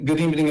Good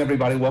evening,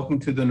 everybody. Welcome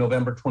to the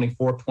November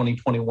 24th,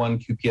 2021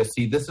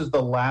 QPSC. This is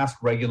the last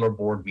regular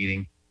board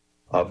meeting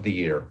of the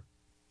year.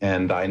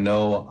 And I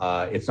know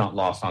it's not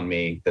lost on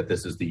me that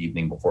this is the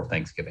evening before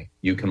Thanksgiving.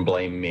 You can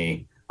blame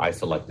me. I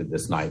selected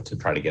this night to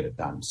try to get it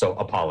done. So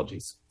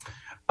apologies.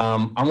 I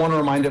want to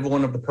remind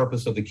everyone of the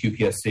purpose of the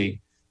QPSC.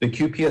 The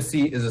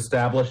QPSC is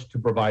established to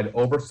provide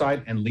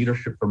oversight and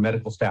leadership for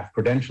medical staff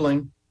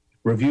credentialing,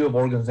 review of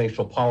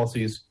organizational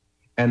policies,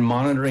 and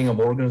monitoring of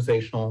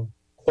organizational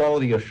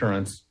quality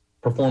assurance,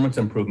 performance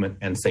improvement,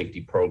 and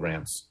safety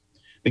programs.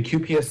 The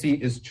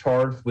QPSC is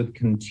charged with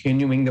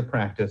continuing the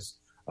practice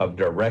of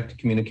direct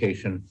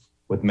communication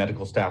with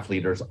medical staff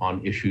leaders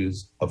on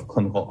issues of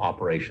clinical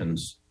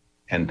operations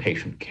and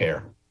patient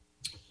care.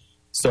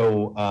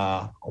 So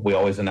we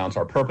always announce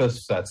our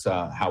purpose. That's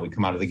how we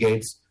come out of the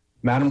gates.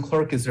 Madam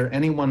Clerk, is there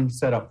anyone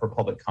set up for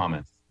public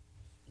comment?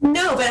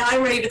 No, but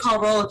I'm ready to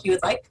call roll if you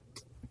would like.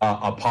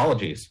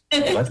 Apologies.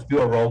 Let's do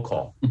a roll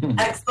call.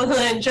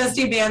 Excellent.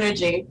 Trustee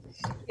Banerjee.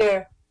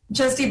 Here.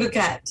 Trustee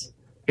Bouquet.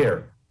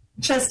 Here.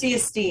 Trustee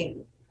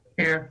Esteen.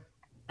 Here.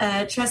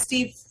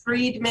 Trustee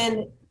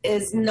Friedman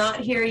is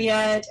not here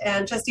yet,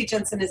 and Trustee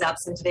Jensen is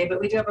absent today,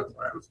 but we do have a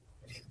quorum.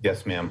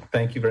 Yes, ma'am.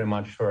 Thank you very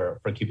much for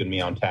keeping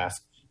me on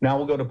task. Now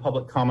we'll go to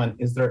public comment.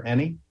 Is there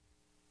any?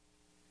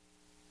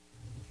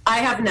 I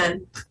have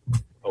none.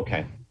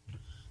 Okay.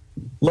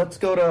 Let's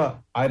go to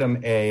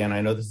item A, and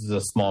I know this is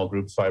a small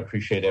group, so I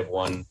appreciate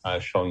everyone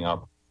showing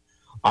up.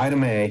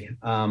 Item A,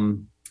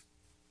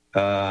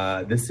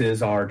 this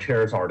is our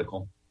chair's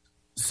article.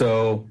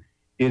 So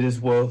it is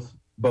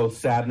both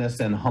sadness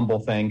and humble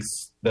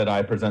thanks that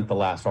I present the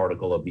last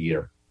article of the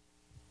year,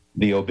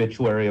 the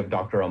obituary of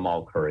Dr.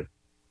 Amal Khoury.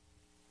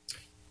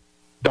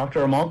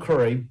 Dr. Amal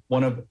Khoury,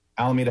 one of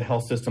Alameda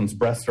Health System's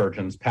breast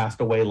surgeons,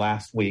 passed away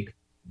last week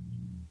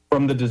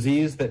from the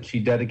disease that she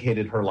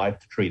dedicated her life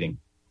to treating.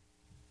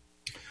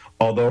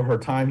 Although her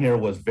time here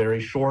was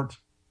very short,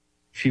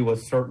 she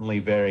was certainly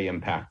very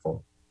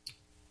impactful.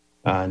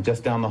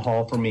 Just down the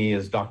hall from me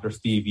is Dr.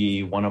 Steve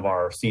Yee, one of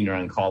our senior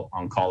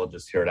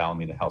oncologists here at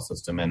Alameda Health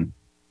System, and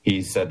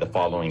he said the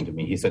following to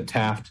me. He said,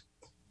 Taft,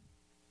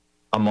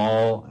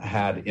 Amal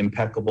had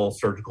impeccable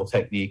surgical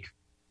technique,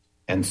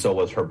 and so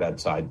was her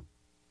bedside.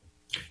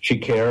 She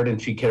cared,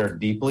 and she cared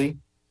deeply,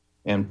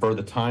 and for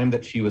the time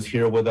that she was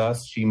here with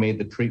us, she made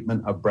the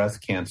treatment of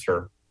breast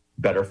cancer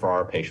better for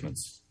our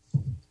patients.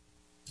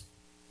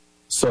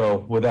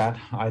 So with that,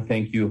 I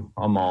thank you,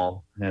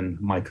 Amal, and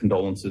my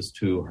condolences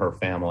to her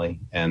family,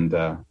 and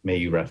may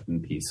you rest in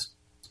peace.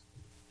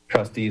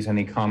 Trustees,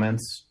 any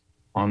comments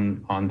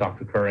on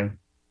Dr. Khoury?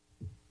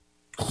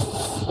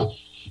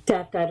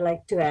 Taft, I'd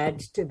like to add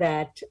to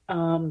that.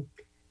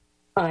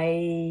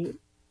 I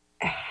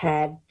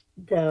had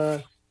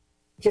the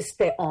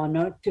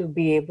honor to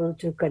be able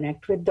to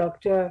connect with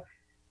Dr.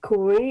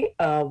 Khoury,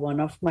 one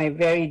of my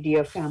very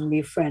dear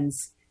family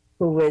friends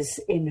who was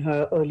in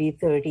her early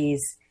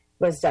 30s,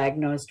 was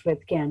diagnosed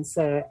with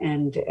cancer,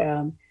 and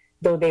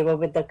though they were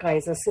with the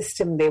Kaiser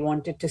system, they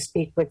wanted to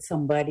speak with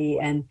somebody,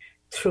 and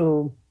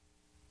through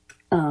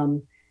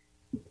and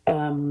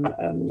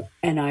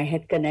I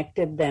had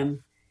connected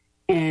them,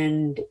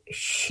 and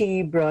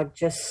she brought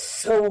just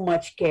so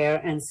much care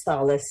and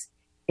solace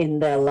in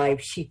their life.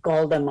 She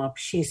called them up,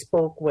 she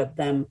spoke with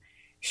them,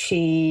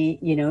 she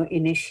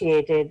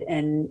initiated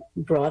and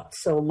brought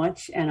so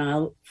much, and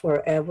I'll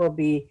forever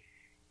be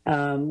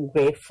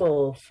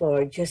grateful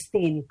for just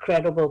the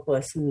incredible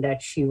person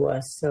that she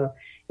was. So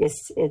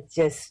it's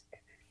just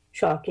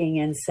shocking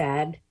and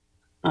sad,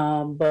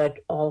 but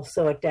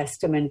also a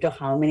testament to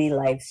how many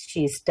lives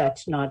she's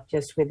touched, not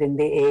just within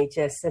the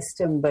AHS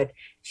system, but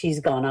she's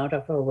gone out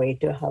of her way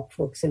to help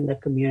folks in the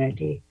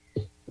community.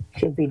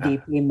 She'll be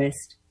deeply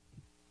missed.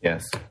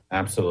 Yes,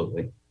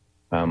 absolutely.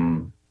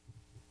 Thank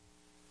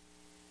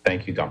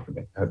you,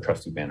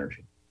 Trustee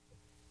Banerjee.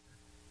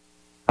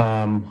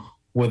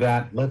 With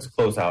that, let's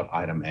close out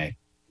item A.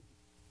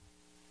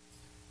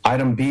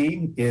 Item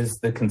B is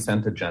the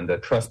consent agenda.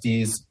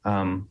 Trustees,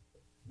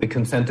 the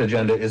consent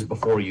agenda is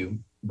before you.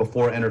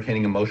 Before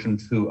entertaining a motion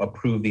to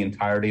approve the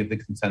entirety of the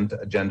consent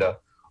agenda,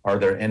 are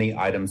there any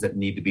items that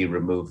need to be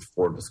removed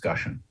for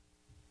discussion?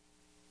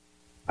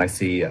 I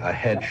see a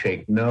head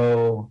shake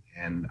no,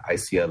 and I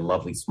see a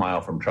lovely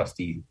smile from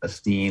Trustee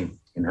Esteen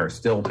in her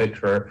still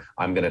picture.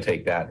 I'm going to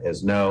take that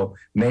as no.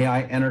 May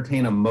I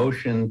entertain a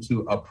motion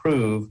to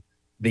approve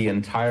the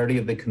entirety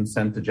of the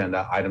consent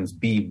agenda, items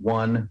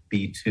B1,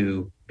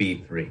 B2,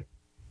 B3?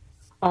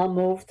 I'll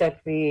move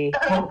that we...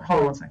 Hold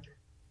on a second.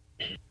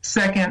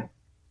 Second.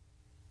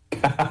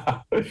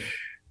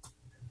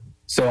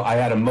 So I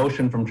had a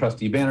motion from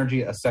Trustee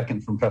Banerjee, a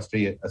second from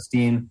Trustee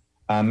Esteen.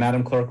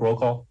 Madam Clerk, roll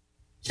call.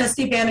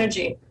 Trustee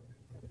Banerjee.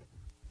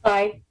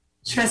 Aye.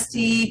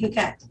 Trustee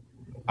Bouquet.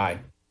 Aye.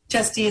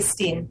 Trustee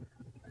Esteen.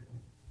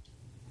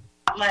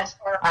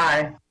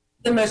 Aye.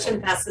 The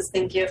motion passes.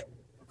 Thank you.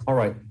 All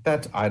right,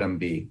 that's item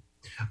B.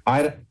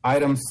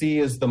 Item C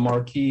is the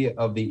marquee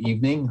of the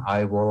evening.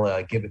 I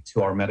will give it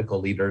to our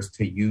medical leaders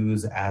to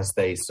use as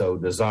they so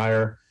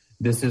desire.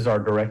 this is our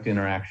direct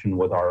interaction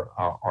with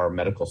our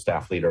medical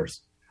staff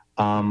leaders.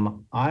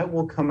 I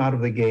will come out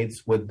of the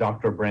gates with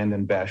Dr.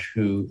 Brandon Besh,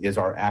 who is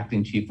our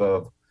acting chief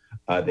of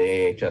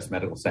the AHS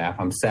medical staff.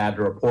 I'm sad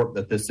to report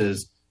that this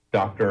is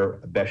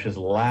Dr. Besh's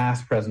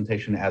last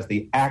presentation as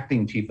the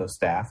acting chief of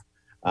staff.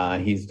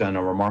 He's done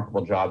a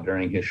remarkable job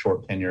during his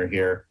short tenure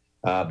here,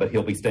 but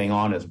he'll be staying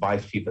on as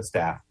vice chief of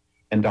staff.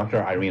 And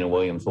Dr. Irina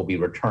Williams will be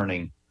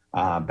returning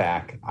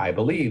back, I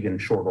believe, in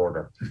short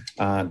order.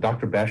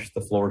 Dr. Besh,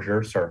 the floor is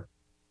yours, sir.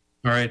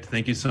 All right.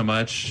 Thank you so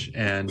much.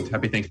 And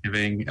happy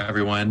Thanksgiving,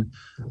 everyone.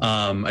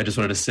 I just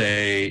wanted to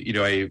say,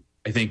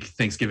 I think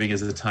Thanksgiving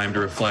is a time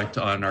to reflect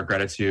on our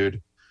gratitude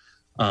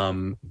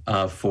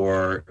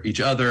for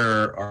each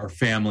other, our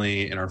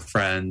family, and our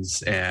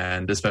friends,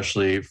 and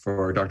especially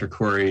for Dr.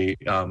 Corey.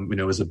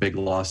 It was a big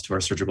loss to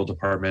our surgical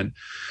department,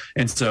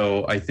 and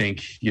so I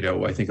think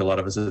a lot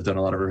of us have done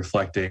a lot of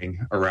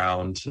reflecting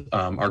around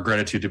our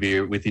gratitude to be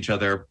with each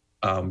other,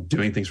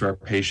 doing things for our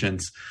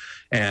patients,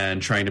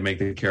 and trying to make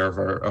the care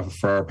for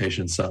our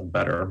patients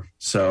better.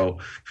 So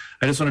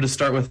I just wanted to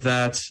start with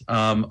that.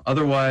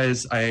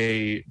 Otherwise,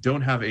 I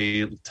don't have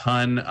a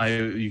ton.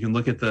 You can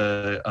look at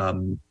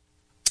the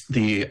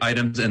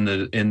items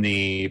in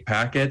the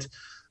packet.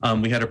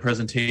 We had a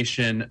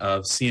presentation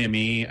of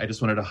CME. I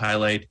just wanted to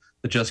highlight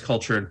the Just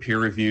Culture and Peer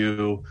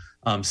Review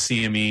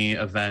CME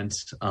event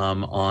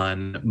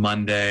on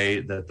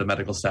Monday that the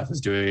medical staff is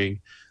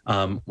doing,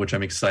 which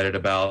I'm excited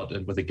about,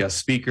 and with a guest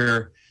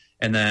speaker.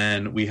 And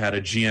then we had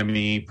a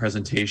GME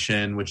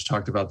presentation, which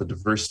talked about the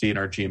diversity in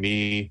our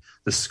GME,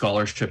 the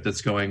scholarship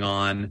that's going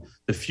on,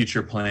 the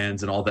future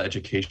plans, and all the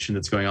education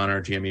that's going on in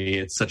our GME.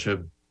 It's such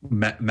a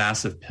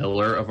massive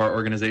pillar of our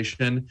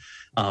organization,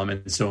 and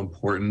it's so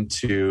important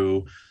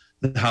to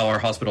how our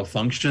hospital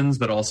functions,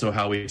 but also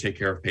how we take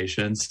care of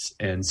patients.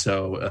 And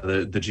so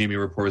the GME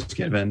report was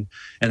given.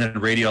 And then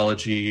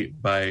radiology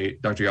by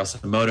Dr.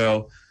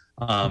 Yasumoto.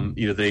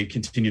 They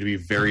continue to be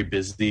very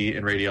busy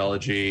in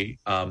radiology.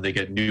 They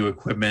get new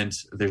equipment.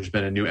 There's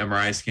been a new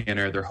MRI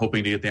scanner. They're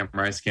hoping to get the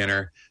MRI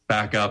scanner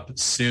back up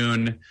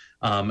soon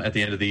at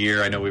the end of the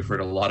year. I know we've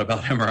heard a lot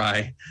about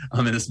MRI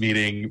in this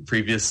meeting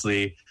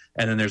previously.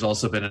 And then there's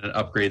also been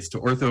upgrades to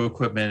ortho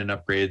equipment and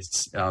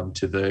upgrades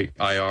to the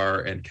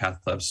IR and cath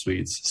lab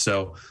suites.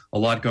 So a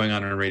lot going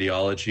on in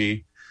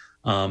radiology.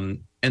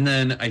 And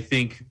then I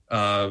think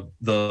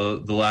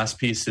the last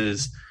piece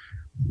is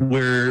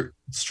we're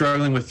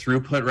struggling with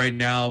throughput right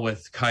now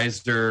with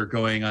Kaiser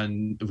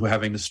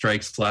having the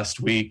strikes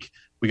last week.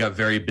 We got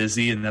very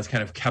busy, and that's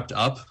kind of kept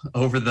up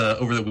over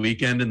the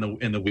weekend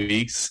and in the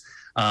weeks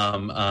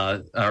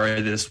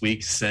or this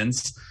week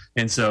since.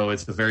 And so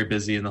it's very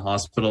busy in the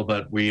hospital,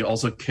 but we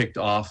also kicked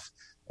off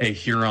a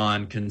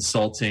Huron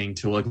consulting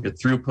to look at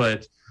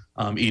throughput,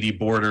 ED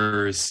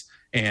borders,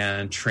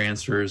 and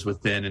transfers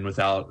within and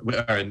without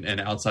and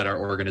outside our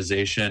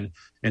organization.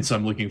 And so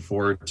I'm looking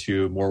forward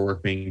to more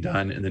work being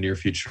done in the near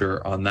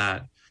future on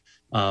that.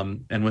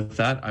 And with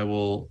that, I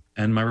will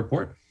end my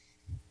report.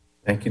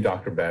 Thank you,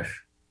 Dr.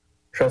 Besh.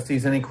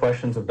 Trustees, any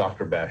questions of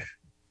Dr. Besh?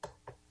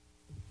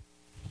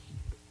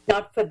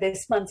 Not for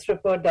this month's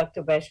report,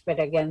 Dr. Besh, but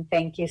again,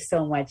 thank you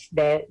so much.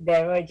 There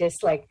were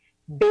just like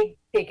big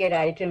ticket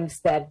items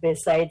that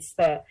besides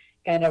the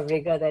kind of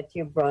rigor that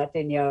you brought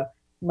in your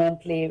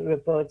monthly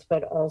reports,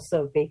 but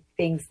also big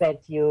things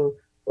that you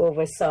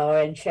oversaw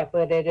and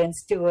shepherded and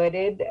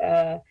stewarded.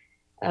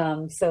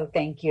 So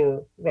thank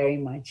you very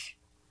much.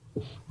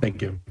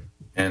 Thank you.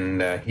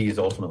 And he's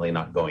ultimately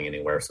not going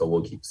anywhere, so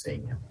we'll keep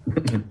seeing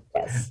him.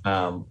 Yes.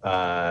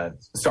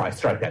 Sorry,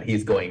 strike that.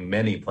 He's going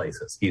many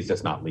places. He's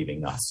just not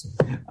leaving us.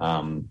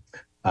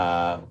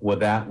 With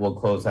that, we'll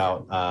close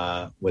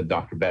out with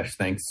Dr. Besh.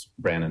 Thanks,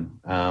 Brandon.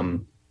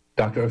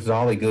 Dr.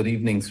 Afzali, good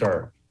evening,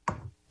 sir.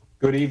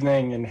 Good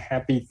evening and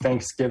happy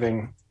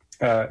Thanksgiving,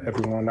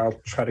 everyone. I'll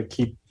try to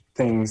keep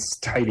things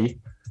tidy.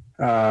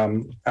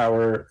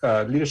 Our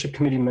leadership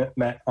committee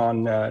met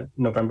on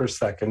November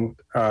 2nd.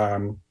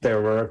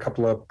 There were a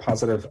couple of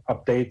positive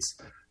updates.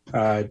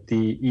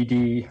 The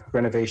ED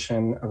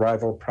renovation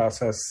arrival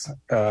process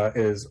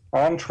is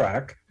on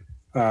track.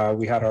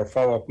 We had our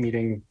follow-up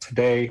meeting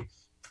today.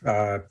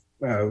 We're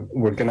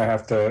going to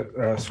have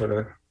to sort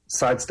of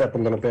sidestep a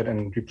little bit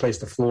and replace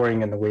the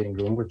flooring in the waiting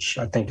room, which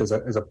I think is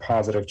a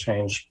positive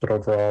change. But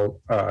overall,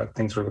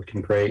 things are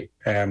looking great.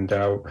 And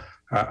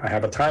I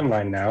have a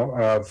timeline now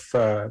of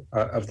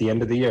the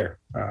end of the year.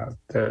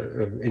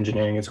 The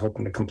engineering is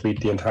hoping to complete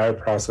the entire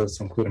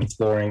process, including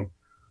flooring,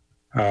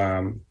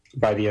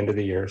 by the end of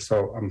the year.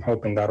 So I'm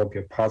hoping that'll be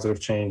a positive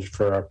change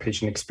for our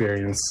patient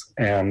experience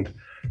and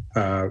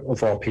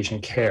overall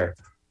patient care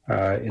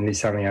in the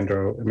San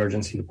Leandro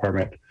Emergency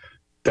Department.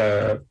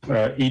 The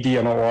ED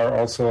and OR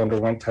also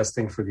underwent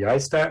testing for the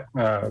ISTAT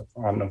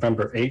on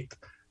November 8th.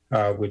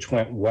 Which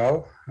went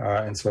well.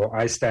 And so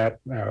ISTAT,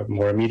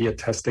 more immediate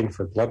testing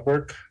for blood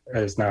work,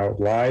 is now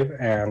live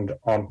and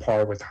on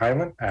par with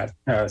Highland at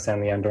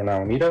San Leandro and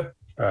Alameda,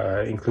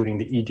 including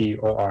the ED,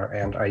 OR,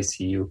 and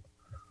ICU.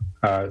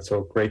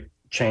 So great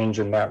change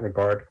in that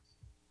regard.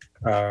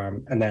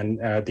 And then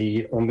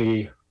the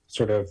only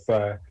sort of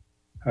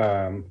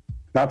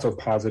not so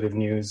positive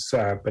news,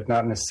 but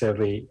not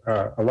necessarily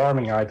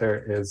alarming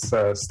either, is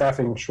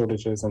staffing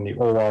shortages in the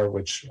OR,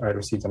 which I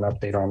received an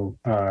update on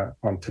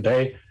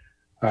today.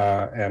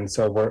 And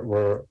so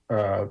we're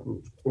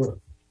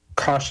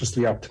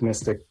cautiously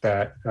optimistic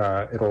that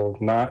it'll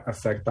not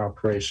affect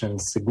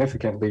operations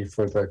significantly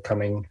for the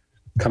coming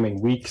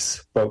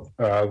weeks, but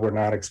we're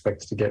not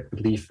expected to get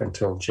relief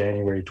until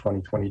January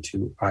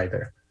 2022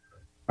 either.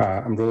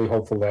 I'm really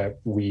hopeful that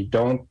we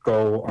don't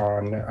go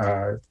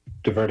on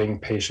diverting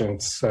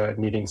patients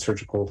needing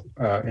surgical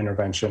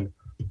intervention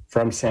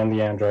from San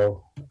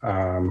Leandro,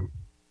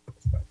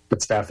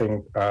 but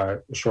staffing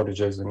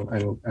shortages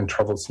and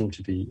troubles seem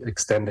to be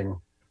extending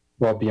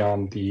well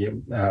beyond the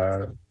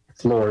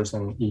floors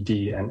and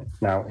ED and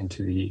now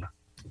into the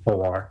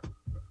OR.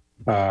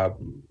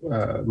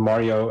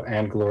 Mario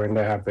and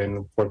Glorinda have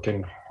been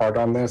working hard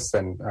on this,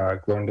 and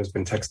Glorinda's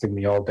been texting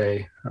me all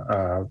day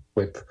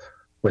with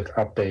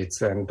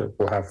updates, and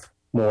we'll have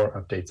more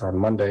updates on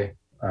Monday,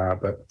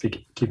 but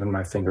keeping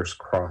my fingers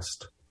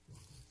crossed.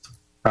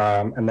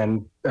 And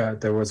then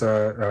there was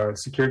a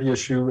security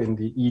issue in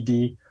the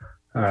ED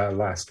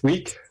last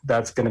week.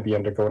 That's going to be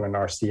undergoing an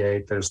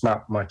RCA. There's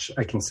not much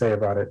I can say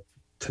about it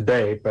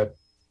today, but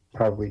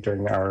probably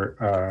during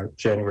our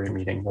January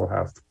meeting, we'll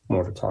have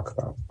more to talk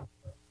about.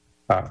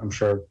 I'm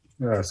sure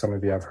some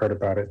of you have heard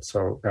about it,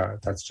 so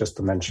that's just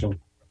to mention.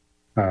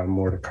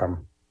 More to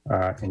come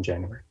in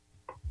January.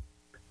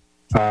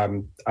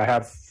 I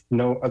have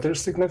no other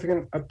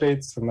significant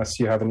updates unless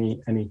you have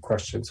any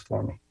questions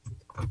for me.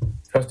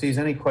 Trustees,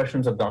 any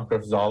questions of Dr.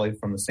 Afzali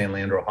from the San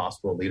Leandro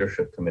Hospital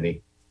Leadership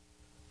Committee?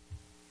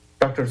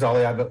 Dr.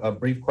 Afzali, I have a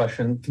brief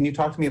question. Can you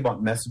talk to me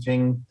about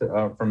messaging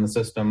from the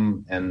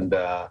system and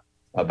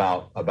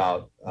about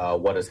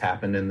what has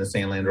happened in the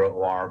San Leandro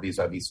OR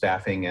vis-a-vis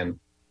staffing and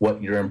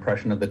what your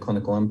impression of the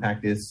clinical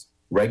impact is?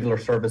 Regular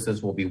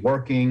services will be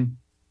working,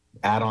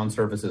 add-on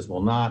services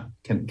will not.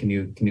 Can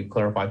you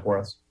clarify for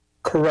us?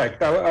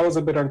 Correct. I was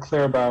a bit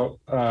unclear about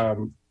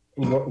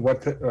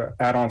what the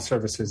add-on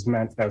services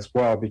meant as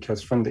well,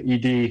 because from the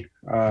ED,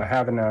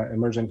 having an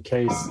emergent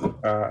case,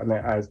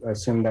 I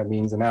assume that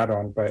means an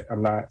add-on, but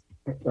I'm not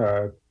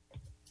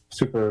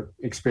super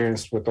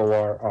experienced with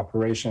OR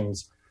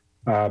operations.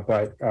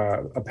 But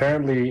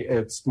apparently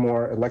it's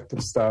more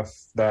elective stuff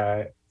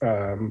that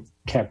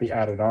can't be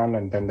added on.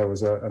 And then there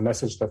was a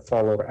message that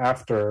followed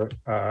after,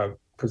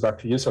 because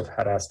Dr. Yusuf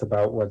had asked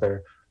about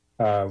whether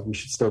we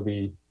should still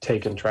be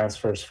taking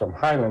transfers from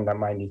Highland that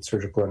might need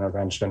surgical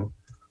intervention.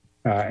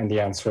 And the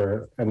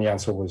answer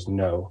was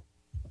no.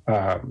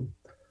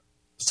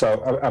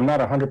 So I'm not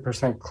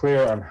 100%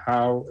 clear on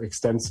how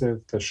extensive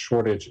the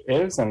shortage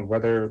is and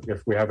whether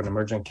if we have an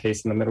emergent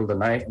case in the middle of the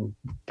night and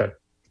that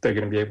they're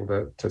going to be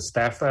able to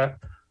staff that.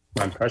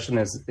 My impression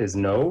is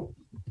no.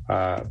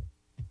 But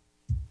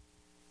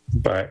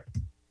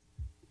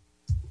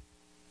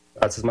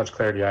that's as much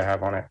clarity I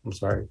have on it. I'm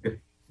sorry.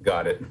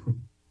 Got it.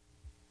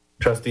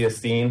 Trustee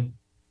Esteen?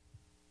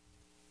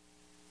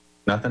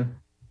 Nothing?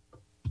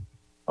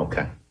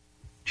 Okay.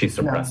 She's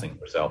suppressing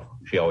herself.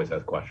 She always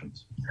has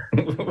questions.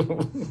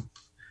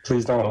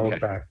 Please don't hold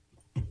back.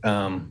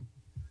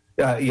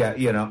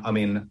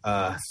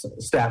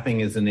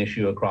 Staffing is an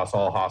issue across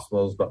all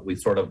hospitals, but we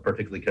sort of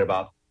particularly care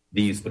about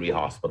these three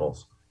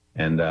hospitals.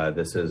 And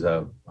this is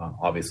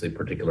obviously a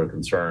particular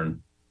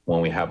concern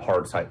when we have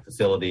hard site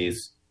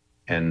facilities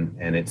and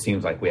it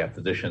seems like we have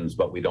physicians,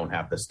 but we don't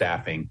have the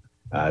staffing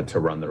to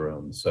run the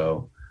room.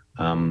 So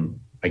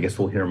I guess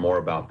we'll hear more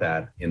about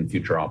that in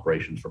future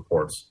operations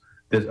reports.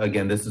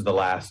 This is the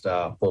last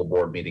full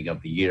board meeting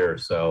of the year.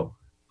 So,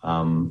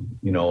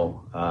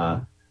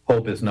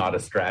 hope is not a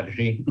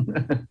strategy.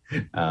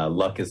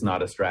 Luck is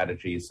not a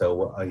strategy.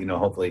 So,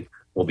 hopefully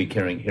we'll be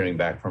hearing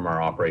back from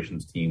our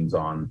operations teams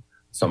on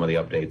some of the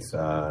updates.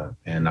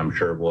 And I'm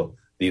sure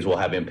these will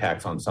have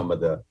impacts on some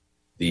of the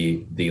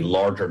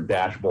larger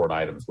dashboard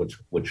items,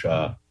 which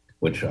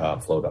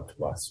flowed up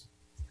to us.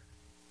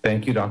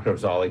 Thank you, Dr.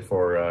 Afzali,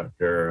 for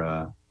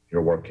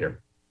your work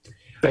here.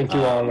 Thank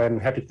you all,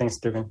 and happy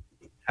Thanksgiving.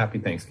 Happy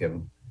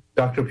Thanksgiving.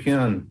 Dr.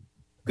 Pune,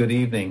 good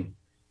evening.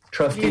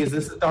 Trustees,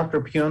 this is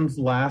Dr. Pune's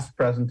last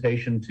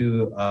presentation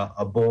to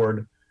a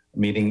board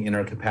meeting in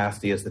her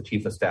capacity as the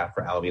Chief of Staff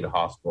for Alameda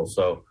Hospital.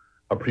 So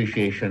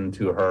appreciation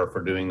to her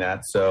for doing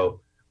that.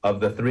 So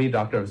of the three,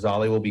 Dr.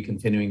 Afzali will be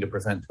continuing to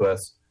present to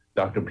us.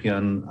 Dr.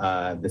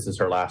 Pune, this is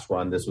her last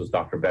one. This was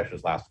Dr.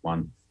 Besh's last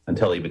one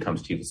until he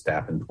becomes Chief of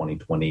Staff in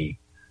 2023.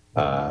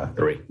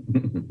 Good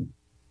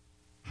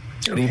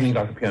evening,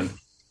 Dr. Pune.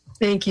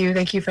 Thank you.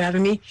 Thank you for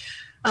having me.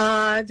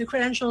 The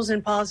credentials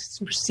and policies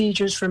and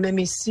procedures from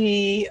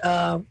MEC,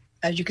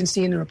 as you can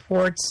see in the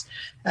reports,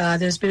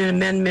 there's been an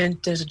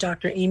amendment. There's a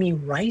Dr. Amy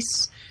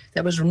Rice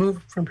that was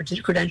removed from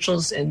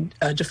credentials and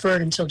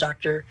deferred until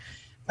Dr.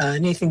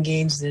 Nathan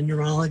Gaines, the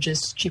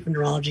neurologist, chief of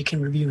neurology,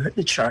 can review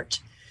the chart,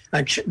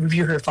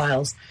 review her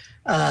files.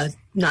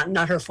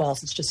 Not her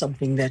fault. It's just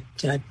something that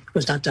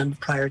was not done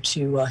prior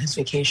to his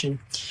vacation.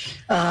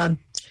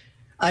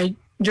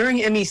 During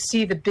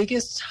MEC, the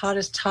biggest,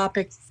 hottest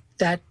topic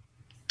that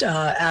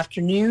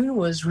afternoon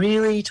was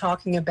really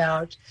talking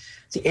about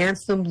the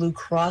Anthem Blue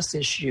Cross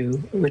issue,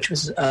 which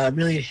was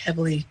really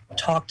heavily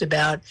talked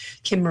about.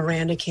 Kim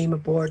Miranda came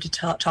aboard to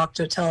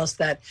tell us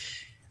that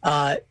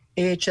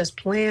AHS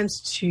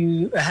plans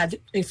to had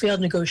failed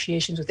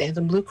negotiations with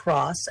Anthem Blue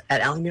Cross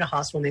at Alameda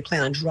Hospital, and they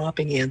plan on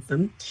dropping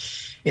Anthem.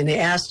 And they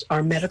asked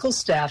our medical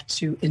staff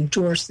to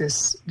endorse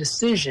this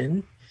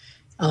decision.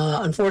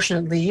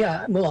 Unfortunately,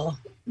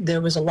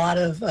 there was a lot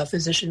of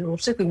physicians,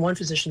 particularly one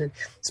physician that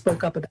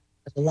spoke up about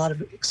a lot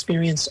of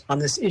experience on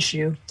this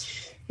issue.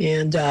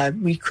 And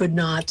we could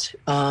not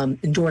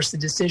endorse the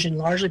decision,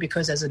 largely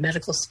because as a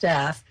medical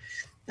staff,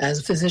 as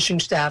a physician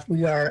staff,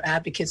 we are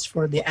advocates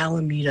for the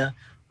Alameda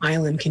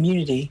Island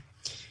community.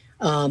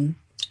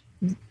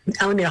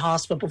 Alameda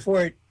Hospital,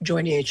 before it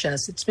joined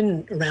AHS, it's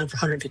been around for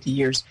 150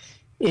 years.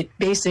 It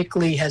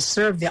basically has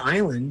served the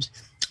island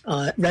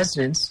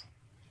residents.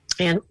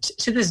 And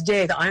to this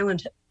day, the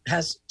island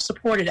has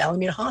supported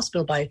Alameda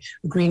Hospital by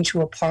agreeing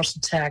to a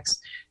parcel tax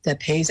that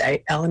pays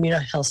Alameda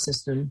Health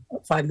System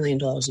 $5 million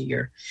a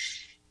year.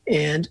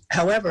 And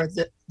however,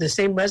 the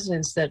same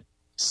residents that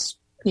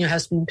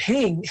have been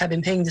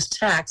paying this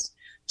tax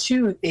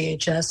to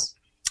AHS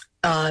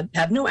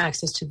have no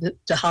access to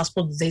the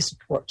hospital that they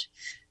support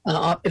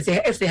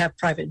if they have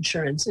private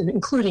insurance,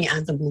 including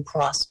Anthem Blue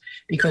Cross,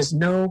 because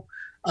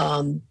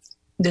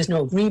there's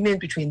no agreement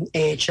between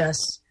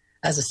AHS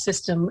as a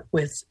system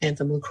with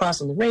Anthem Blue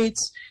Cross on the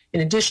rates.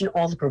 In addition,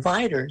 all the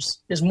providers,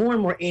 there's more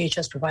and more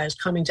AHS providers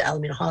coming to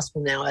Alameda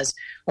Hospital now as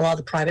a lot of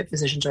the private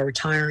physicians are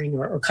retiring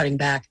or cutting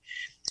back.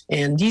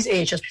 And these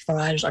AHS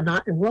providers are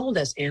not enrolled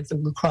as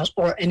Anthem Blue Cross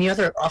or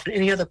often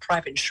any other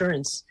private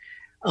insurance.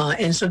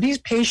 And so these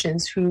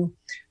patients who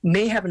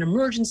may have an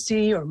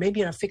emergency or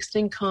maybe on a fixed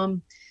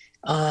income,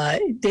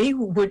 they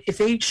would, if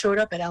they showed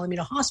up at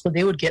Alameda Hospital,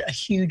 they would get a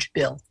huge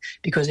bill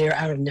because they are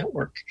out of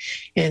network.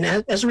 And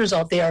as a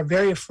result, they are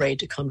very afraid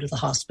to come to the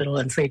hospital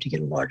and afraid to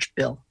get a large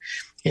bill.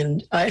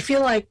 And I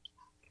feel like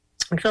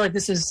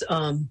this is,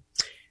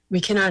 we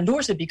cannot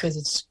endorse it because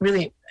it's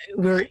really,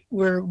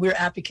 we're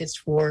advocates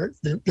for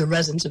the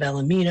residents of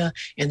Alameda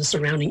and the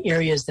surrounding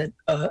areas that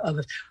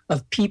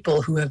of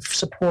people who have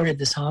supported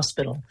this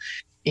hospital.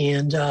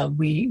 And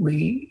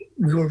we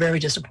were very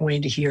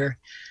disappointed to hear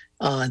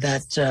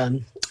that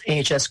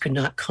AHS could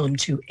not come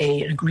to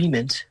an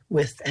agreement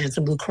with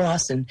Anthem Blue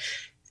Cross,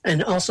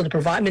 and also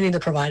many of the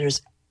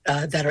providers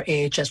that are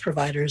AHS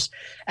providers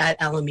at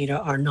Alameda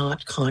are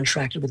not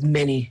contracted with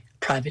many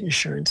private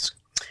insurance.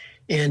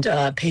 And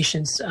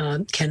patients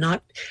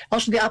cannot.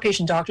 Also, the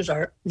outpatient doctors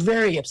are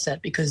very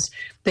upset because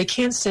they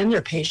can't send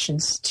their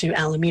patients to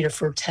Alameda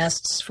for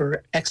tests,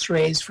 for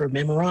X-rays, for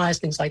MRIs,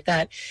 things like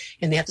that,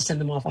 and they have to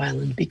send them off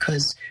island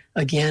because,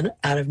 again,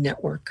 out of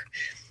network.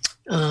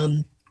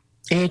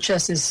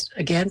 AHS is,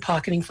 again,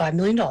 pocketing $5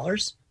 million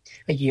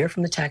a year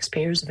from the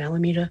taxpayers of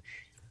Alameda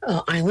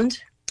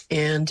Island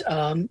and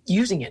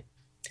using it.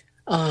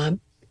 And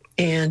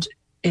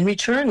in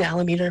return, the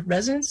Alameda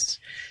residents,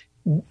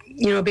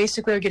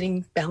 basically are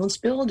getting balance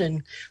billed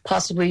and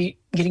possibly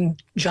getting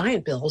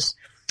giant bills.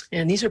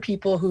 And these are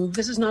people who,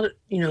 this is not,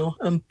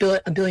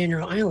 a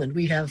billionaire island.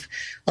 We have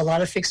a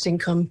lot of fixed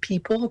income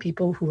people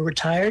who are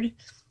retired.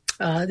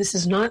 This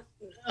is not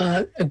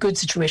a good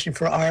situation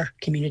for our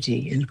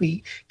community, and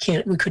we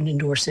couldn't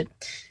endorse it.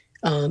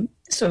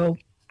 So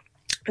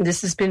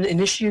this has been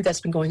an issue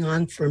that's been going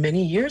on for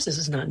many years. This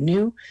is not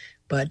new,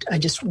 but I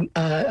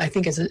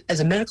think as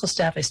a medical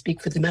staff, I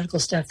speak for the medical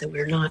staff that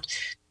we're not,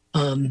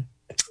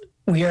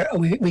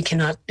 we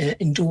cannot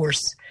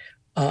endorse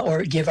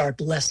or give our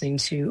blessing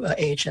to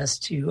AHS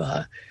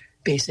to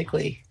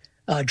basically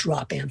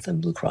drop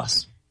Anthem Blue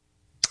Cross.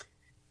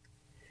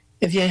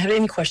 If you have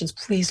any questions,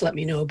 please let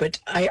me know. But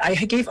I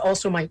gave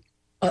also my,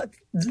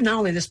 not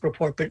only this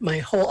report, but my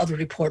whole other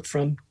report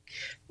from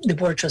the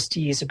Board of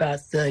Trustees about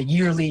the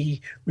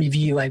yearly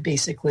review. I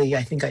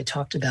think I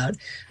talked about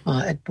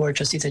at Board of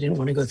Trustees. I didn't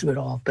want to go through it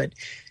all. But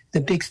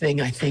the big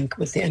thing, I think,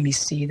 with the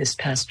MEC this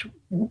past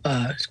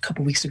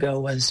couple weeks ago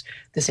was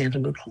this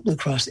Anthem Blue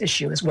Cross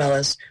issue, as well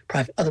as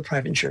other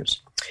private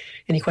insurers.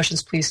 Any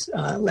questions, please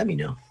let me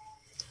know.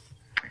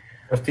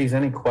 Trustees,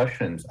 any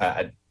questions?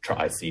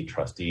 I see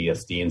Trustee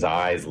Esteen's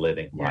eyes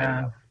lighting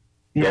up.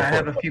 Yeah, I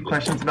have a few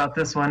questions about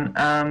this one.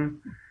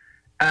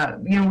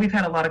 We've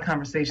had a lot of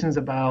conversations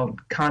about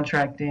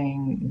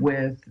contracting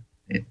with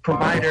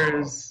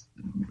providers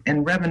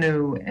and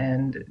revenue,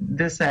 and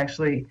this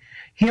actually,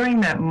 hearing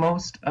that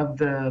most of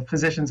the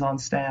physicians on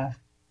staff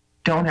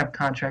don't have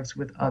contracts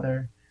with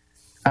other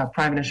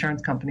private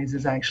insurance companies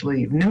is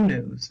actually new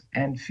news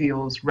and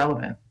feels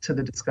relevant to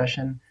the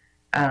discussion.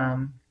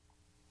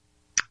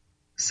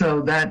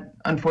 So that,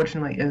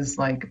 unfortunately, is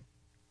like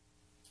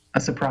a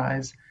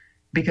surprise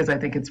because I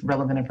think it's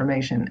relevant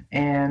information.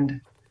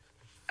 And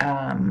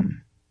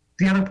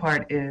the other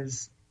part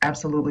is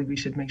absolutely we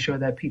should make sure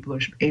that people are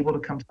able to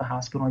come to the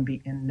hospital and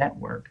be in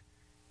network.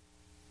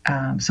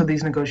 So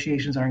these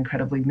negotiations are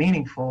incredibly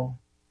meaningful.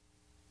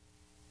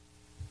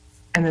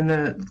 And then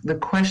the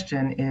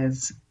question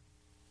is,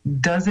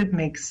 does it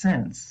make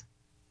sense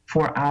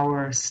for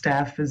our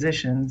staff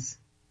physicians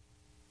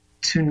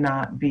to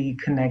not be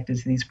connected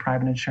to these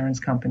private insurance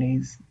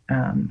companies?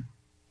 And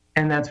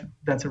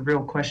that's a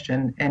real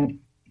question. And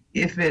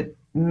if it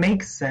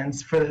makes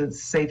sense for the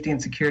safety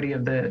and security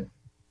of the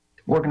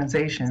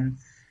organization,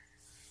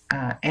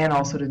 and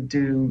also to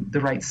do the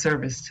right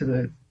service to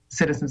the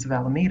citizens of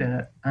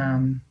Alameda,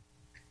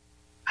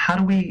 how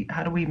do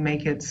we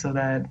make it so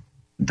that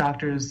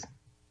doctors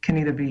can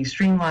either be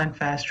streamlined,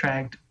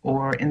 fast-tracked,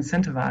 or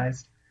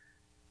incentivized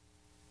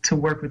to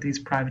work with these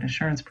private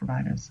insurance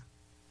providers?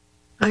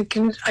 I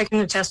can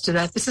attest to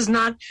that. This is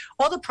not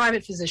all the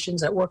private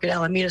physicians that work at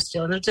Alameda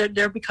still, and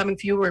they're becoming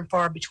fewer and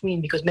far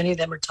between because many of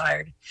them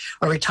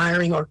are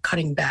retiring or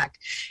cutting back,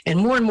 and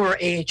more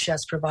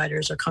AHS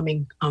providers are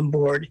coming on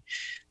board.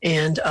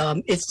 And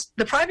it's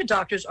the private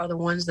doctors are the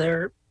ones that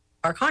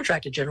are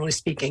contracted, generally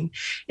speaking.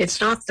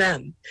 It's not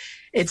them.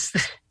 It's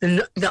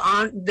the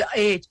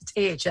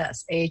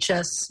AHS.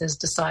 AHS has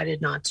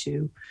decided not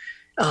to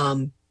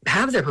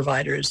have their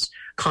providers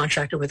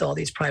contracted with all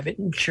these private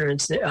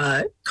insurance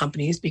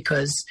companies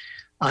because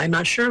I'm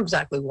not sure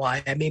exactly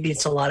why. Maybe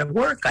it's a lot of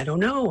work. I don't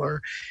know.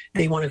 Or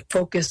they want to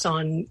focus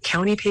on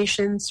county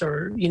patients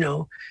or,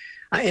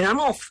 and I'm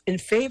all in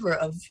favor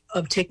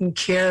of taking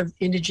care of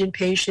indigent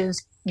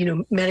patients,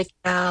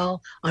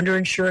 Medi-Cal,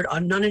 underinsured,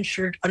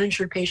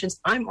 uninsured patients.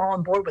 I'm all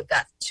on board with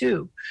that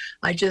too.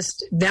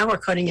 Now we're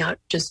cutting out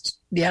just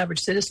the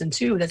average citizen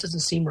too. That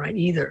doesn't seem right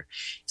either.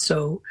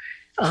 So,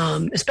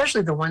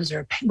 especially the ones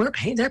that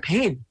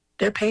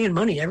they're paying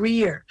money every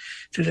year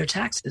through their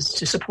taxes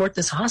to support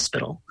this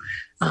hospital.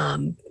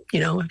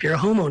 If you're a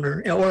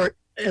homeowner or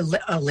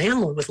a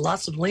landlord with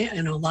lots of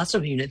land, lots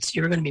of units,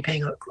 you're going to be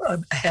paying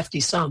a hefty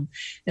sum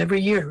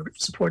every year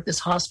to support this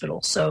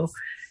hospital. So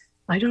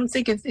I don't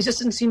think it just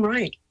doesn't seem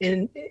right.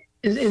 And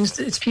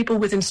it's people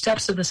within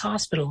steps of this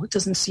hospital. It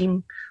doesn't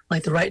seem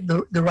like the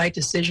right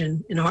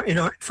decision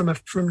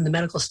from the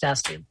medical staff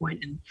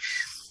standpoint.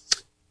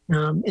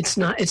 And it's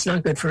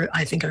not good for,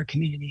 I think, our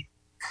community.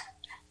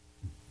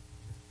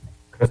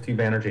 Trustee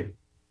Banerjee.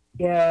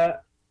 Yeah,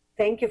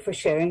 thank you for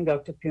sharing,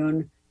 Dr.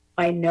 Pune.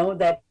 I know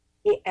that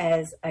it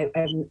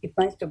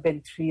must have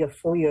been 3 or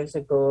 4 years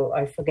ago,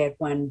 I forget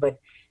when, but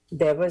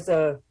there was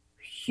a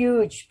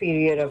huge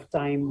period of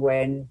time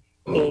when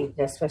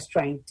AHS was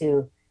trying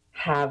to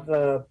have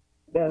a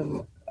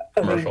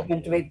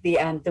arrangement with the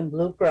Anthem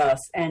Blue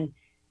Cross, and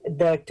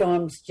the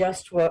terms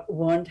just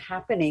weren't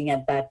happening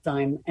at that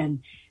time.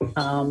 And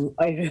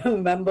I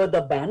remember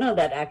the banner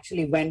that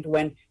actually went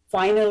when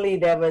finally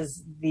there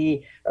was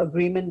the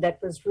agreement that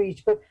was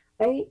reached. But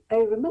I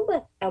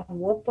remember at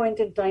one point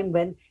in time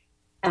when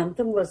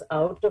Anthem was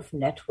out of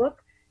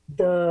network,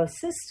 the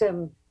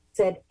system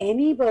said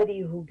anybody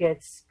who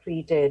gets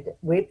treated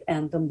with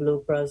Anthem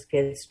Blue Cross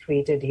gets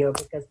treated here,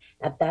 because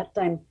at that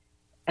time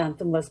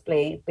Anthem was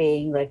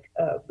paying like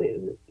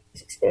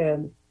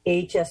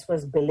AHS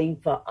was billing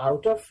for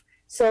out of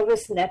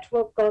service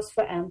network costs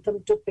for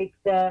Anthem to pick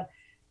the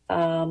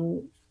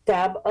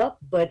tab up.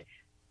 But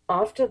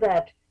after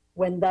that,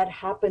 when that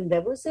happened,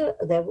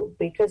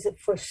 because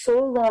for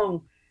so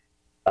long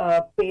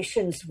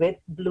patients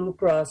with Blue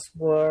Cross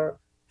were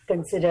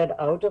considered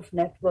out of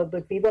network,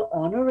 but we were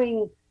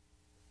honoring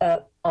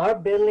our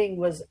billing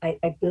was,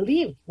 I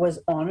believe, was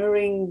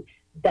honoring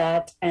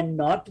that and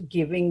not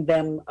giving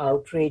them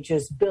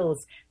outrageous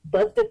bills.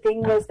 But the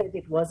thing was that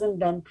it wasn't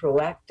done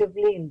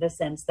proactively, in the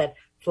sense that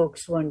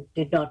folks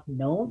did not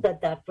know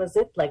that was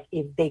it. Like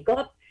if they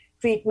got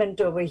treatment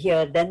over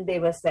here, then they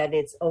were said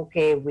it's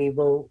okay, we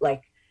will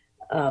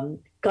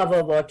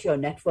cover what your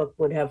network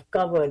would have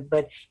covered.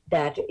 But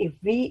that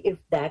if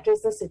that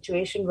is the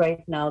situation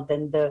right now,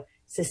 then the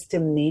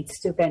system needs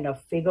to kind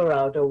of figure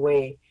out a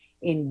way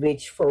in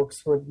which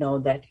folks would know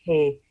that,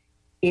 hey,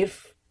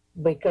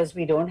 because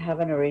we don't have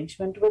an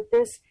arrangement with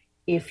this,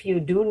 if you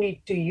do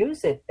need to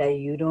use it, that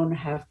you don't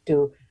have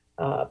to,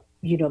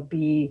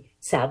 be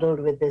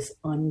saddled with this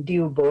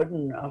undue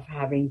burden of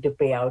having to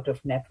pay out of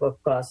network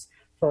costs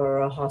for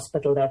a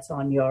hospital that's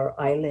on your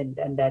island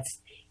and that's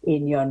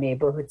in your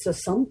neighborhood. So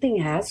something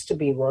has to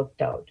be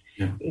worked out.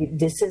 Yeah.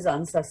 This is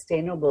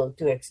unsustainable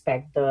to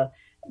expect the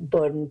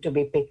burden to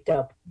be picked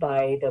up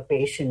by the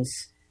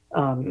patients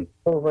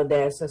over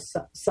there. So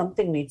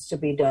something needs to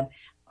be done.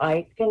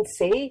 I can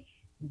say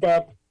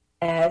that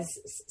as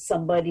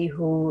somebody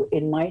who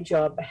in my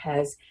job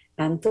has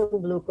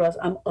Anthem Blue Cross,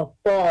 I'm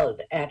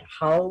appalled at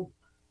how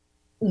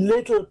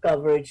little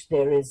coverage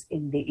there is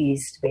in the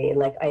East Bay.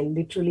 Like I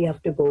literally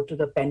have to go to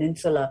the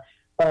Peninsula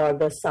or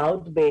the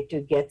South Bay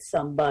to get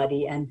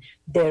somebody, and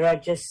there are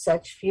just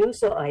such few.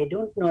 So I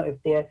don't know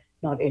if they're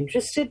not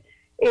interested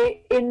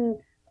in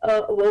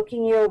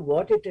working here,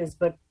 what it is,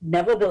 but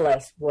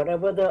nevertheless,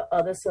 whatever the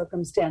other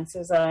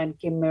circumstances are, and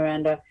Kim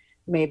Miranda,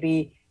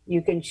 maybe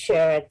you can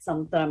share at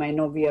some time. I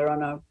know we are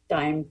on our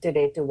time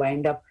today to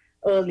wind up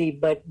early,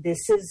 but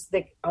this is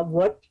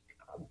what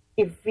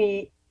is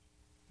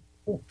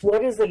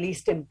the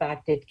least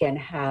impact it can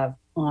have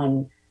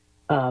on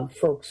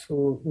folks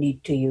who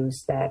need to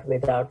use that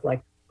without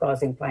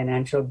causing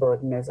financial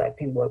burden, is I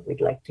think what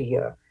we'd like to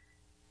hear.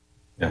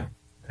 Yeah.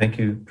 Thank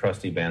you,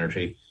 Trustee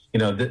Banerjee. You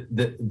know,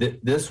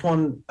 this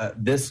one,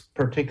 this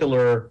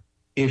particular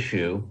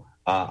issue,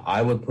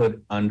 I would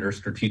put under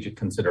strategic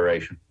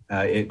consideration.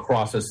 It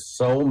crosses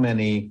so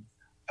many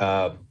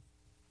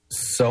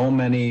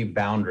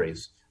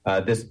boundaries.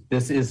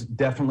 This is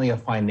definitely a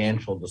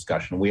financial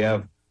discussion. We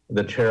have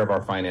the chair of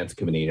our finance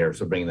committee here,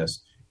 so bring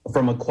this.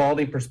 From a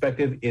quality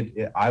perspective,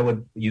 I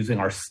would, using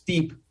our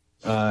STEEP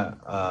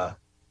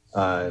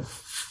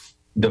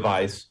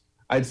device,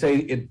 I'd say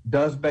it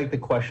does beg the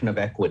question of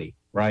equity,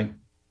 right?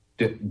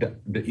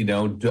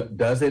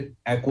 Does it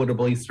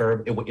equitably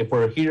serve? If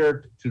we're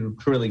here to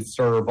truly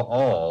serve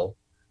all,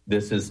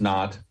 this is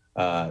not,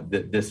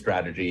 this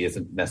strategy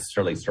isn't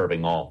necessarily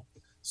serving all.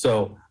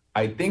 So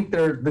I think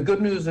the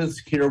good news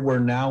is here we're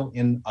now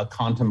in a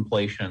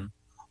contemplation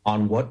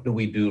on what do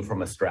we do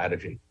from a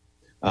strategy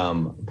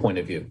point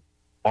of view.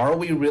 Are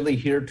we really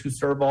here to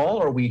serve all?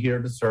 Or are we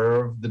here to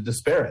serve the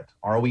disparate?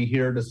 Are we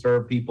here to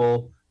serve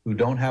people who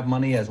don't have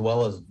money as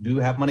well as do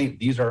have money?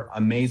 These are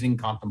amazing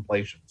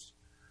contemplations.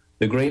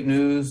 The great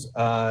news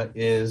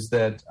is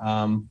that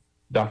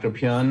Dr.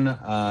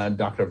 Pyun,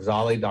 Dr.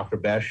 Afzali, Dr.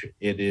 Besh,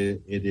 it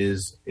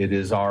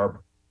is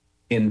our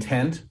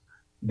intent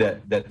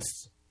that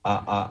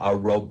a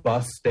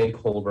robust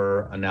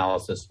stakeholder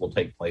analysis will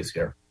take place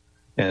here,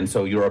 and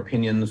so your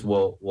opinions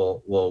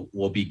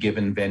will be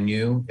given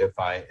venue if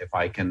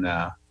I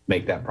can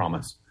make that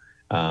promise.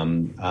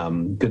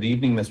 Good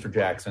evening, Mr.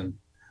 Jackson.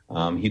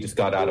 He just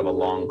got out of a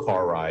long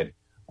car ride.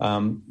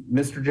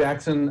 Mr.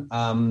 Jackson,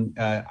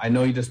 I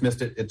know you just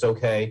missed it. It's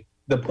okay.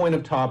 The point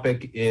of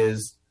topic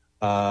is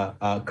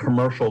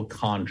commercial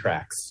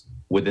contracts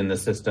within the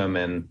system,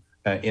 and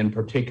in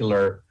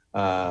particular,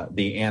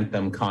 the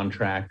Anthem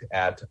contract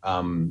at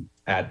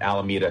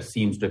Alameda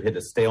seems to have hit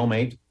a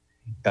stalemate.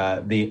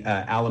 The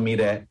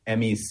Alameda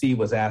MEC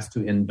was asked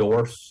to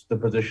endorse the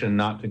position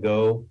not to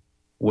go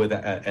with,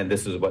 and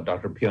this is what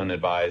Dr. Pyun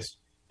advised,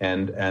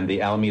 and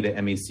the Alameda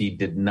MEC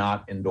did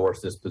not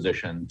endorse this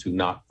position to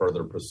not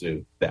further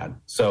pursue that.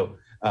 So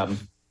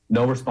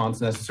no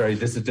response necessary.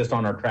 This is just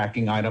on our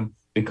tracking item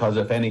because,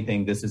 if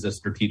anything, this is a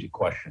strategic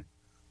question.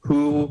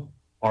 Who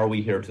are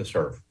we here to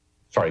serve?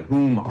 Sorry,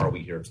 whom are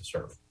we here to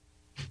serve?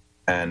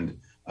 And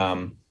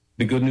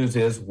the good news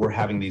is we're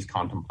having these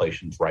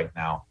contemplations right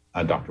now,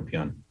 Dr.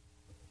 Pyun.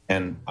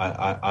 And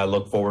I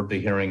look forward to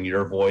hearing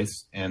your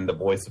voice and the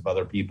voice of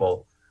other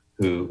people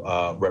who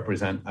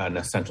represent an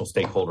essential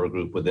stakeholder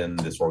group within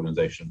this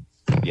organization,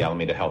 the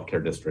Alameda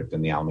Healthcare District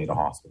and the Alameda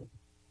Hospital.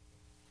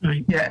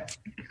 Right. Yeah,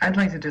 I'd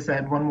like to just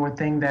add one more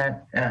thing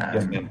that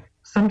Yes, ma'am.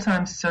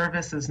 sometimes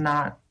service is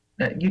not,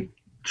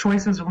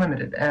 choices are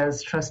limited,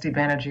 as Trustee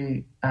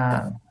Banerjee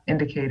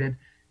indicated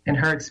in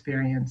her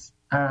experience.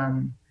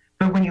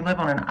 But when you live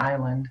on an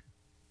island,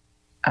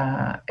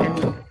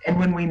 and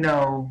when we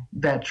know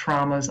that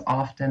traumas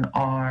often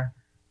are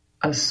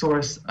a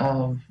source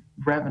of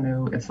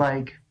revenue, it's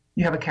like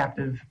you have a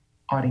captive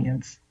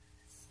audience.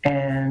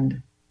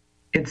 And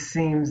it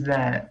seems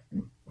that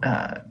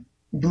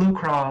Blue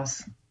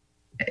Cross,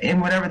 in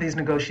whatever these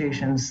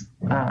negotiations,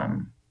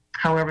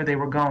 however they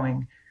were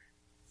going,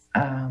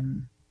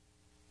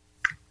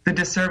 the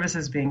disservice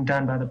is being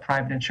done by the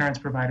private insurance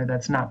provider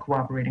that's not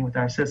cooperating with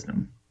our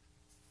system.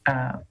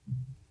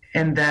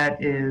 And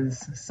that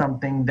is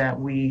something that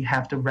we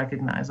have to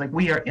recognize. Like,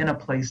 we are in a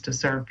place to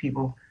serve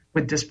people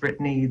with disparate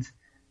needs.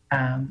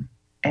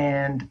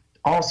 And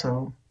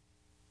also,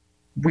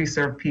 we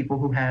serve people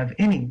who have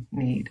any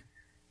need.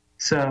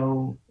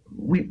 So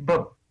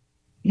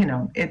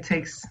it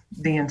takes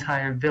the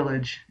entire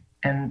village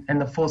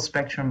and the full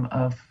spectrum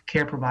of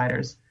care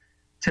providers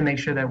to make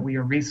sure that we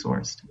are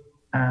resourced.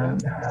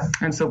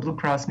 And so Blue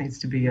Cross needs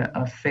to be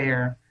a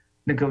fair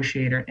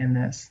negotiator in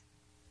this.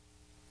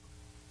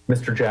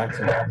 Mr.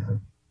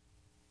 Jackson.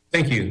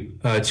 Thank you,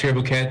 Chair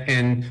Bouquet.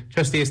 And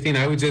Trustee Esteen,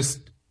 I would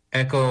just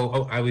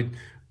I would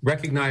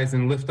recognize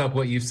and lift up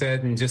what you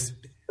said and just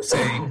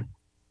say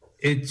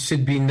it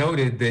should be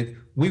noted that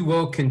we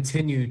will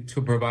continue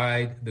to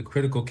provide the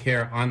critical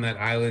care on that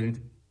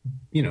island.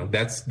 You know,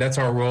 that's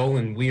our role,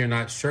 and we are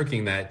not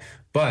shirking that.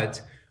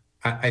 But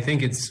I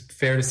think it's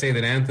fair to say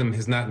that Anthem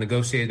has not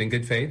negotiated in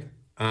good faith.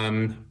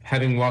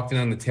 Having walked in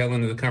on the tail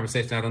end of the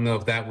conversation, I don't know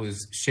if that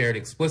was shared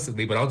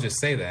explicitly, but I'll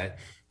just say that.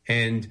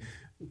 And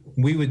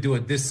we would do a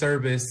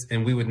disservice,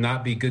 and we would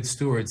not be good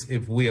stewards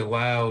if we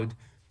allowed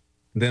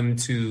them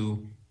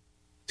to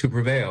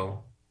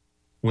prevail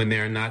when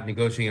they're not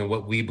negotiating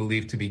what we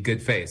believe to be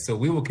good faith. So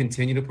we will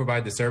continue to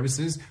provide the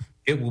services.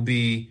 It will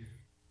be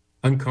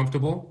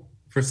uncomfortable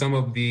for some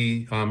of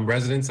the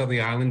residents of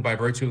the island by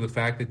virtue of the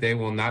fact that they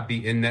will not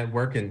be in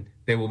network and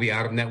they will be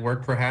out of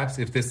network perhaps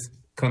if this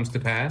comes to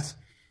pass,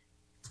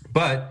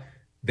 but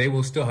they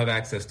will still have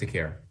access to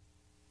care.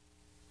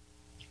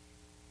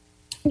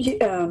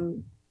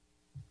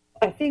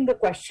 I think the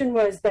question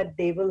was that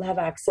they will have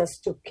access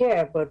to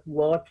care, but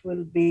what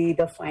will be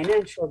the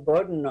financial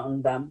burden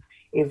on them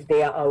if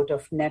they are out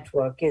of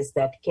network? Is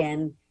that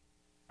can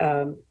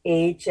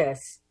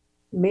AHS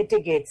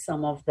mitigate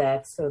some of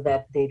that so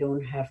that they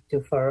don't have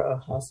to for a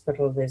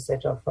hospital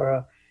visit or for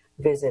a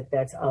visit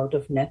that's out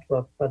of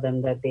network for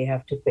them, that they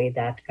have to pay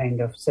that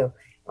kind of. So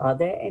are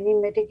there any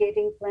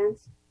mitigating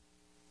plans?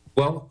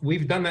 Well,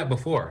 we've done that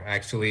before,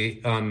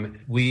 actually.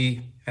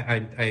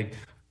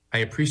 I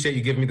appreciate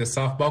you giving me the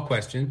softball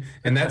question,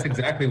 and that's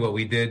exactly what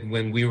we did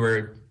when we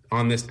were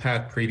on this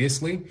path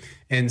previously.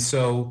 And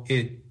so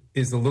it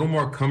is a little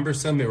more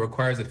cumbersome. It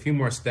requires a few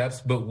more steps,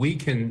 but we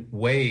can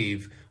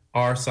waive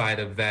our side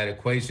of that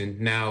equation.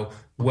 Now,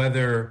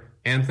 whether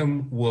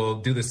Anthem will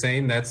do the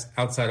same, that's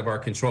outside of our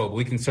control. But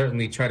we can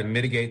certainly try to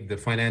mitigate the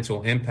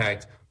financial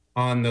impact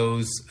on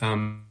those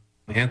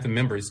Anthem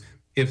members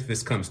if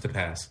this comes to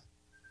pass.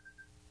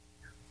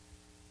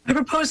 I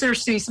propose there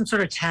should be some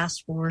sort of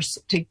task force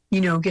to,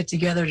 get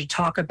together to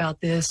talk about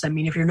this. I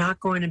mean, if you're not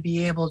going to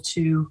be able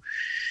to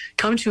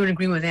come to an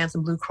agreement with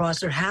Anthem Blue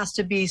Cross, there has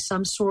to be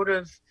some sort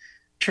of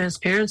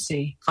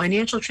transparency,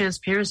 financial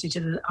transparency to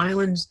the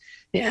islands,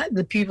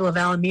 the people of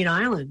Alameda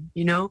Island.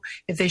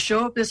 If they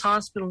show up this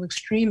hospital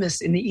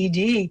extremists in the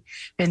ED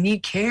and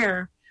need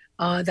care,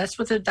 that's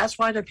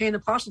why they're paying the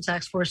parcel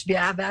tax for us to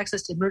have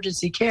access to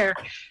emergency care.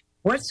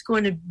 What is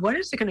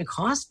it going to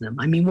cost them?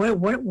 I mean,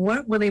 what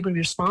will they be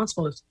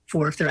responsible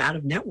for if they're out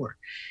of network?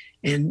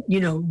 And,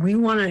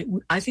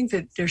 I think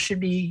that there should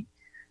be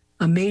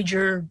a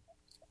major,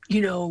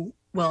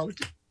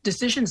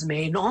 decisions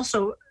made, and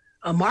also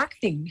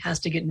marketing has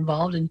to get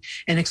involved and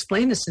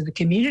explain this to the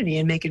community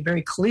and make it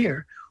very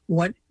clear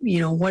what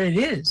it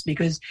is,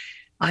 because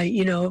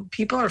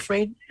people are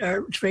afraid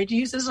to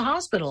use this as a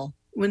hospital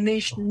when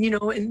they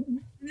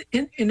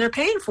and they're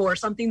paying for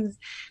something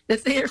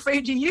that they're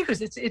afraid to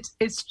use.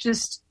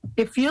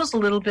 It feels a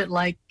little bit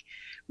like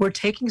we're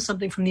taking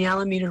something from the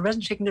Alameda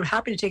residents. They're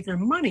happy to take their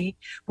money,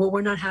 but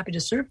we're not happy to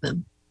serve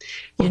them.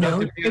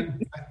 No,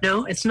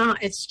 it's not.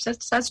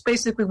 That's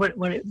basically what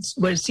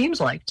it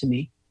seems like to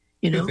me.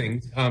 Two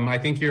things. I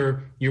think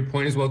your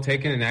point is well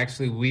taken, and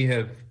actually we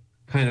have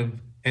kind of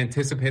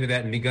anticipated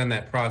that and begun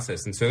that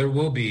process. And so there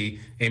will be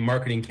a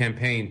marketing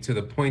campaign to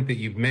the point that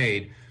you've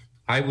made.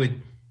 I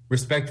would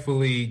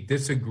respectfully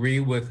disagree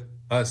with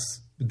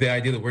the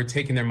idea that we're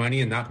taking their money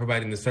and not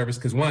providing the service,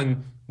 because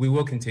one, we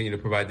will continue to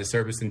provide the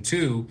service, and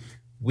two,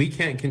 we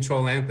can't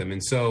control Anthem.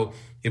 And so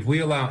if we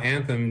allow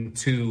Anthem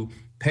to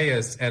pay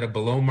us at a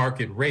below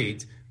market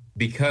rate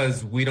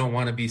because we don't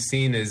want to be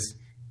seen as,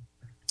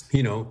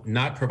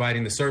 not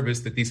providing the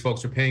service that these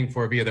folks are paying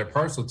for via their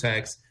parcel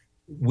tax,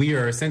 we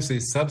are essentially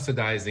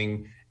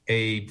subsidizing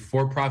a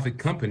for-profit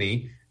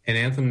company, and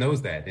Anthem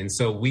knows that. And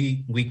so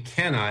we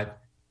cannot,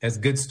 as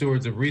good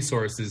stewards of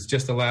resources,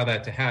 just allow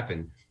that to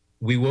happen.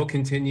 We will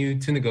continue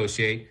to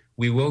negotiate.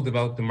 We will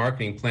develop the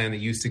marketing plan that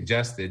you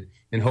suggested,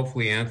 and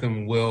hopefully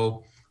Anthem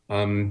will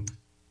do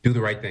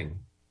the right thing.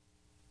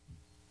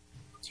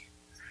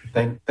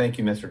 Thank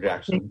you, Mr.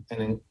 Jackson.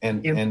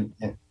 And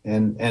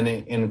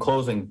in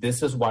closing,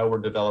 this is why we're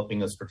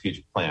developing a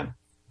strategic plan.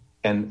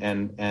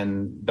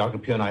 And Dr.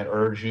 Pugh and I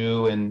urge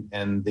you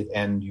and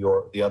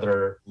the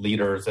other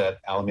leaders at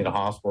Alameda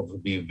Hospital to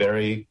be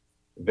very,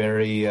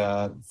 very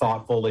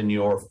thoughtful in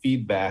your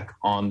feedback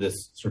on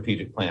this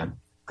strategic plan,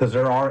 because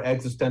there are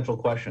existential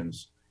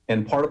questions.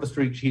 And part of the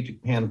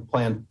strategic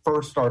plan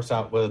first starts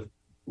out with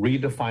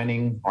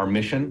redefining our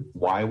mission,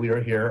 why we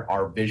are here,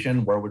 our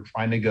vision, where we're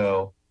trying to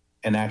go,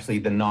 and actually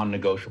the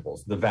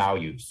non-negotiables, the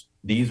values.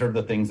 These are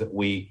the things that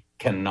we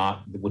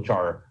cannot, which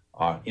are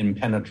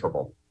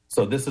impenetrable.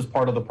 So this is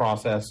part of the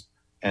process,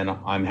 and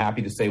I'm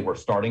happy to say we're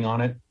starting on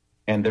it.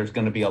 And there's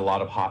going to be a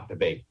lot of hot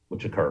debate,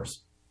 which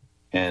occurs.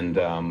 And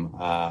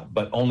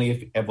but only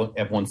if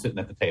everyone's sitting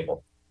at the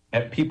table.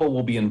 People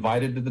will be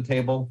invited to the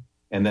table,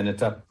 and then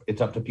it's up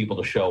to people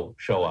to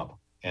show up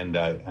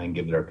and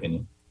give their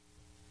opinion.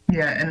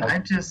 Yeah, and I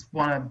just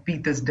want to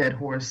beat this dead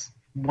horse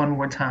one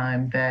more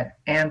time, that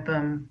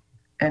Anthem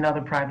and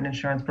other private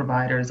insurance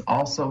providers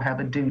also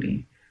have a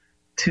duty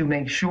to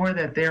make sure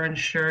that their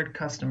insured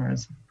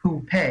customers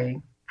who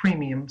pay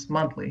premiums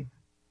monthly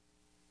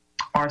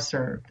are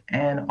served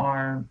and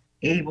are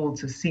able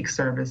to seek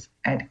service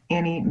at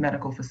any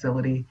medical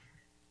facility.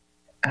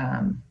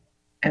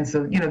 And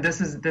so, this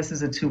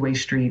is a two-way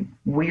street.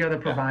 We are the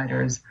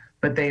providers,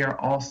 but they are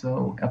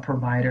also a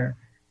provider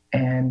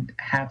and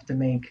have to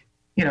make,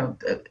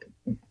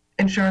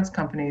 insurance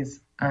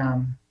companies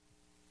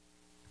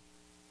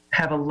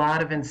have a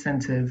lot of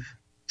incentive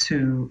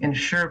to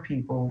insure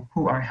people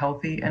who are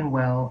healthy and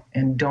well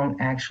and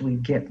don't actually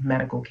get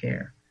medical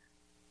care.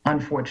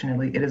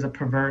 Unfortunately, it is a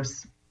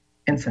perverse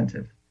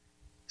incentive.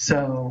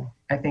 So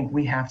I think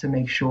we have to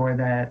make sure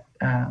that,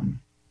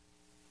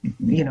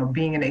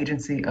 being an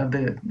agency of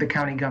the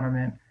county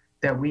government,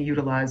 that we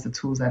utilize the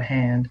tools at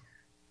hand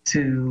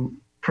to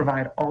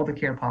provide all the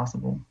care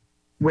possible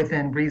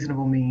within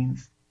reasonable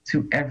means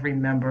to every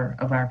member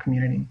of our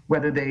community,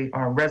 whether they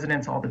are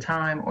residents all the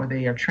time or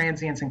they are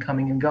transients and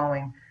coming and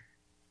going.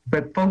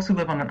 But folks who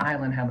live on an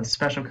island have a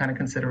special kind of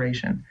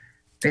consideration.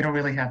 They don't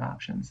really have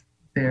options.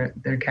 They're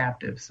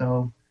captive.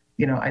 So,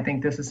 I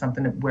think this is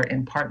something that we're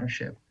in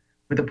partnership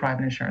with a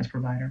private insurance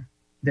provider.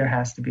 There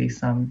has to be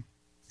some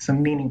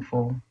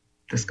meaningful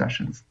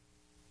discussions.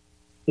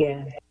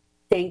 Yeah.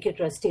 Thank you,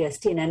 Trustee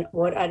Esteen. And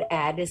what I'd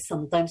add is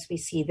sometimes we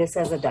see this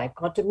as a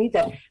dichotomy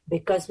that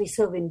because we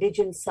serve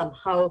indigents,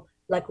 somehow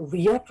like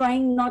we are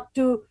trying not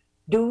to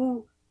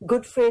do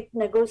good faith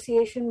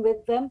negotiation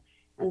with them.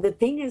 And the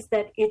thing is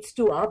that it's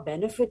to our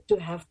benefit to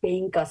have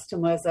paying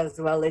customers as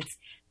well. It's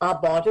our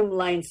bottom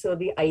line. So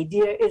the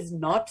idea is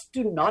not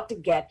to not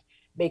get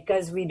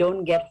because we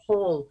don't get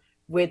whole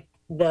with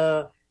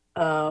the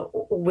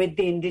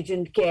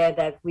indigent care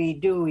that we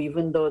do,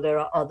 even though there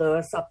are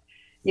other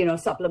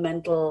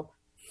supplemental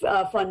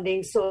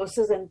funding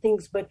sources and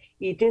things, but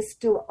it is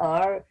to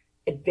our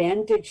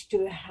advantage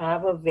to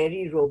have a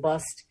very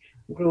robust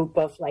group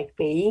of like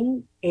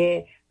paying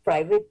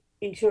private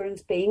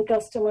insurance paying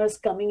customers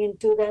coming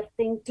into that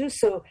thing too,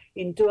 so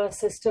into our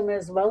system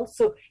as well.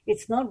 So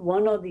it's not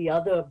one or the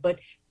other, but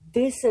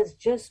this has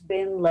just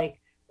been like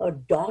a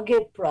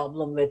dogged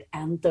problem with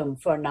Anthem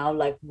for now,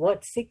 like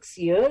 6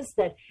 years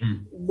that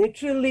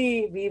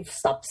literally we've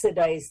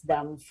subsidized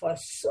them for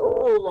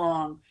so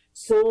long,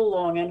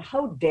 and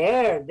how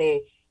dare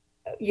they,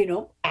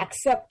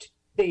 accept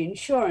the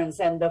insurance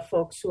and the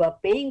folks who are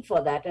paying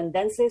for that and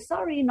then say,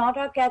 sorry, not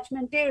our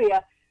catchment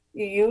area.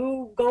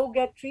 You go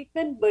get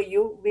treatment, but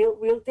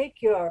we'll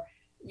take your,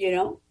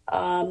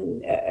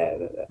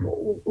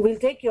 we'll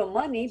take your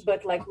money,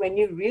 but like when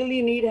you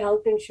really need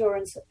health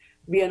insurance,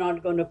 we are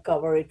not going to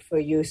cover it for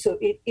you. So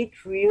it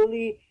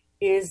really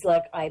is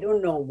like, I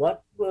don't know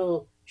what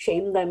will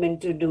shame them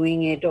into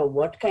doing it or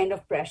what kind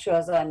of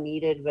pressures are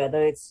needed,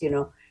 whether it's,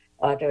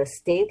 at a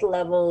state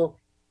level,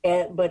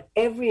 but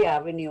every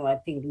avenue I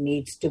think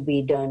needs to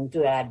be done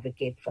to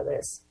advocate for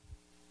this.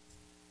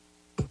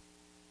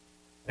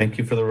 Thank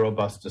you for the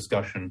robust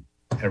discussion,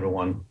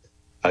 everyone.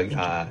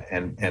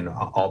 And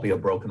I'll be a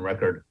broken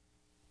record.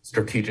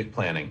 Strategic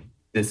planning.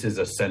 This is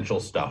essential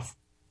stuff.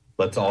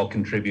 Let's all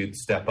contribute,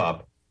 step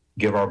up,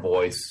 give our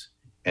voice,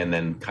 and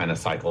then kind of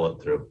cycle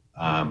it through.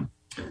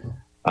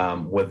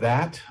 With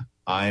that,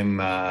 I'm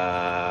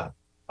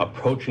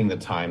approaching the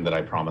time that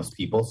I promised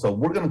people. So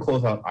we're going to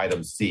close out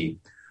item C.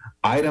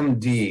 Item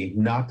D,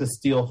 not to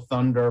steal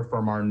thunder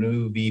from our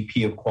new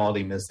VP of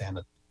Quality, Ms.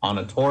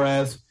 Ana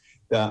Torres.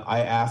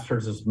 I asked her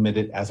to submit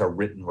it as a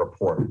written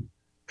report.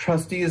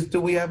 Trustees,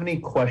 do we have any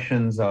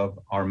questions of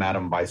our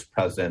Madam Vice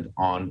President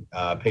on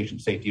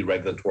patient safety,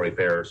 regulatory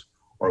affairs,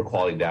 or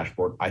quality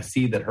dashboard? I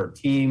see that her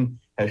team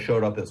has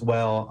showed up as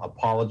well.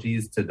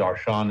 Apologies to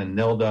Darshan and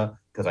Nilda,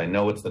 because I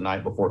know it's the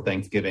night before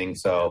Thanksgiving.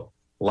 So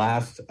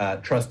last,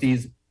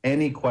 trustees,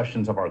 any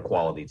questions of our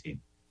quality team?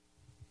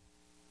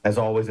 As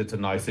always, it's a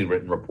nicely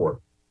written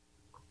report.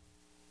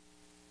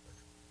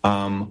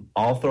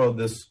 I'll throw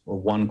this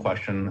one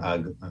question,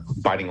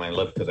 biting my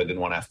lip because I didn't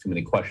want to ask too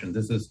many questions.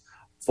 This is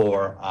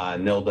for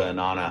Nilda and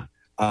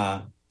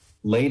Ana.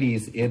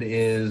 Ladies, it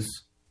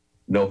is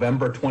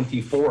November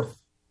 24th.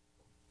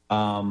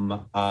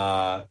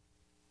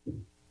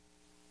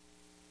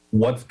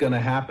 What's going to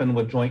happen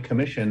with Joint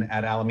Commission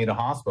at Alameda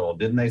Hospital?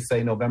 Didn't they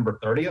say November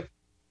 30th?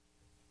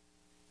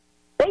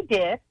 They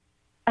did.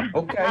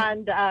 Okay.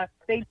 And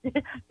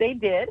they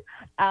did.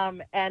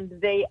 And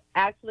they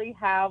actually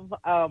have,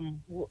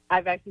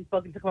 I've actually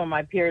spoken to some of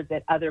my peers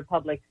at other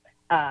public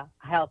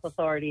health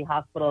authority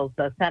hospitals.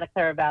 Santa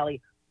Clara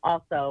Valley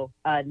also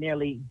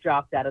nearly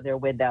dropped out of their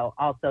window,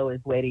 also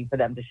is waiting for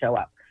them to show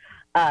up.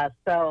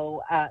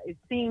 So it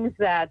seems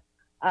that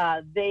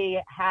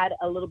they had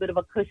a little bit of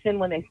a cushion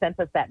when they sent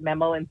us that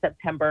memo in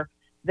September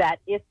that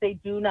if they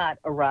do not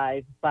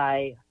arrive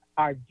by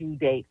our due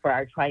date for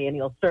our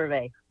triennial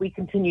survey, we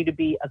continue to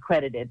be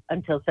accredited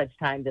until such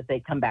time that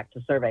they come back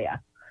to survey us.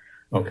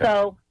 Okay.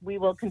 So we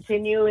will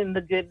continue in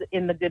the good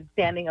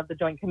standing of the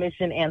Joint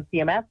Commission and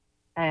CMS,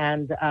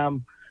 and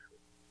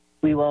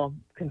we will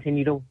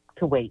continue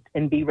to wait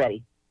and be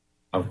ready.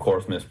 Of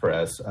course, Ms.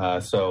 Perez.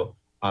 So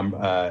I'm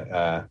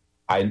gonna.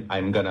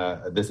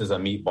 This is a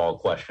meatball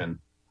question.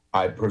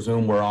 I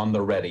presume we're on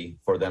the ready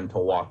for them to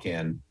walk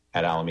in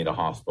at Alameda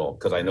Hospital,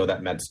 because I know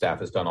that med staff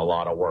has done a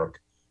lot of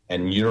work,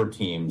 and your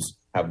teams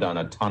have done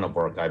a ton of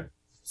work. I've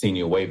seen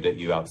you waved at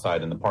you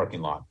outside in the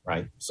parking lot,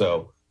 right?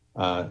 So,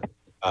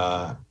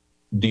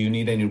 do you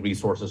need any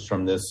resources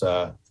from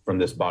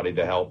this body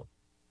to help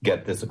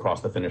get this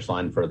across the finish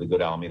line for the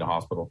good Alameda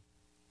Hospital?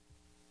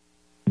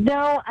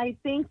 No, I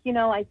think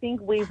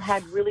we've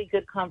had really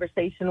good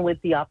conversation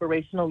with the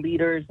operational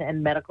leaders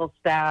and medical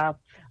staff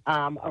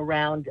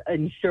around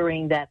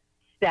ensuring that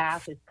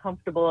staff is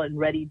comfortable and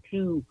ready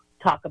to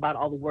talk about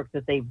all the work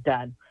that they've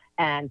done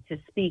and to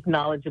speak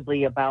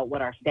knowledgeably about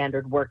what our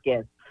standard work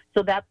is.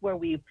 So that's where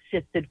we've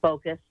shifted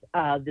focus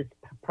this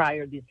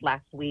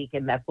last week,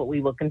 and that's what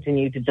we will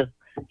continue to just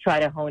try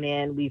to hone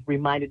in. We've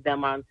reminded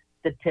them on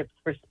the tips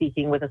for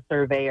speaking with a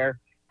surveyor,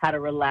 how to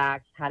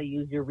relax, how to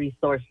use your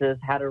resources,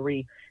 how to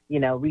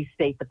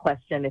restate the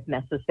question if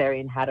necessary,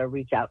 and how to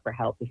reach out for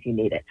help if you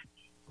need it.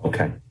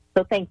 Okay.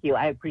 So thank you.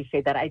 I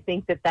appreciate that. I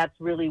think that that's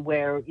really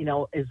where,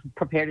 as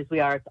prepared as we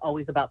are, it's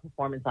always about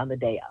performance on the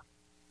day of.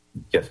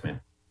 Yes,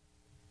 ma'am.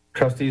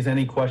 Trustees,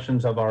 any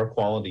questions of our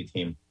quality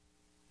team?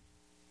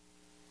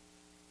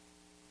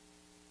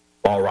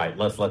 All right,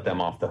 let's let them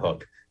off the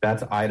hook.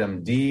 That's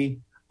item D.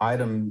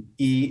 Item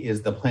E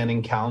is the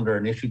planning calendar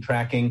and issue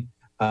tracking.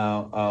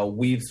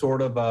 We've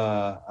sort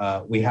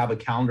of, we have a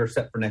calendar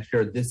set for next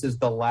year. This is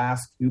the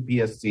last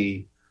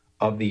QPSC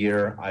of the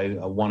year. I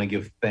want to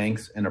give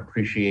thanks and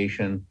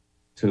appreciation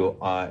to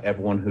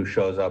everyone who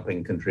shows up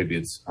and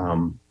contributes.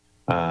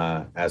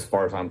 As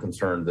far as I'm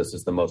concerned, this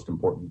is the most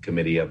important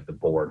committee of the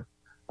board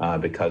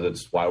because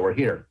it's why we're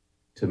here,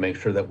 to make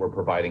sure that we're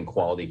providing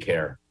quality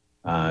care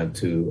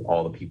to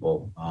all the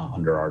people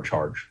under our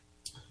charge.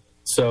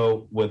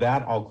 So with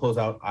that, I'll close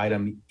out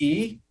item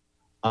E.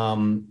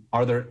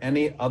 Are there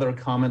any other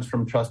comments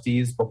from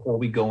trustees before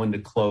we go into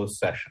closed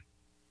session?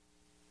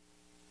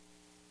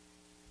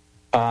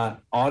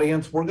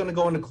 Audience, we're going to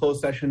go into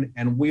closed session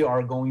and we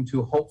are going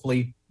to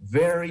hopefully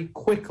very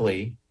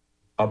quickly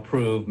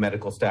approve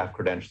medical staff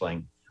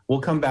credentialing.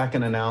 We'll come back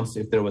and announce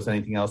if there was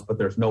anything else, but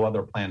there's no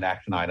other planned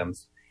action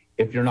items.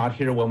 If you're not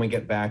here when we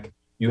get back,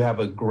 you have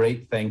a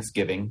great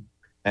Thanksgiving.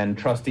 And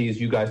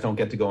trustees, you guys don't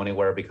get to go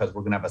anywhere because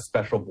we're going to have a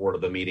special board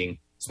of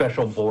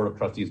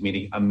trustees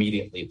meeting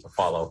immediately to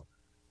follow.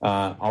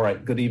 All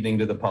right, good evening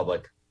to the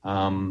public.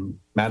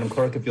 Madam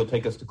Clerk, if you'll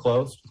take us to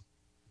close.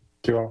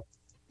 Thank you all.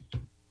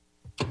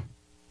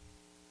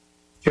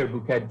 Chair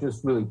Bouquet,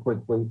 just really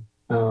quickly,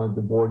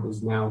 the board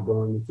is now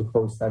going into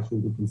closed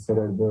session to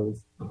consider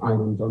those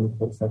items on the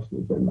closed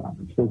session agenda.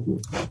 Thank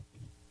you.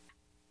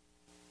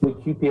 The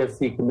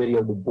QPSC committee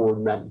of the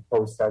board met in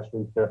closed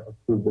session to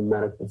approve the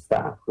medical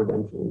staff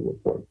credentialing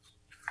reports.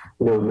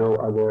 There were no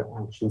other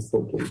actions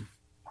taken.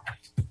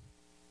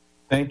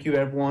 Thank you,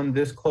 everyone.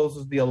 This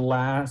closes the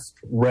last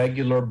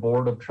regular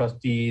Board of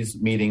Trustees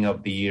meeting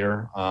of the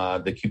year,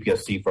 the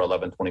QPSC for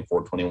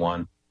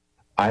 11/24/21.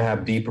 I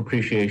have deep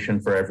appreciation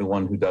for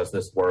everyone who does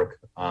this work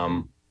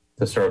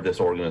to serve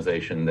this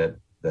organization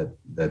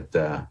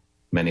that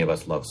many of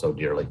us love so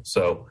dearly.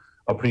 So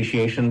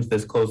appreciations.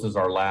 This closes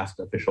our last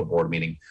official board meeting.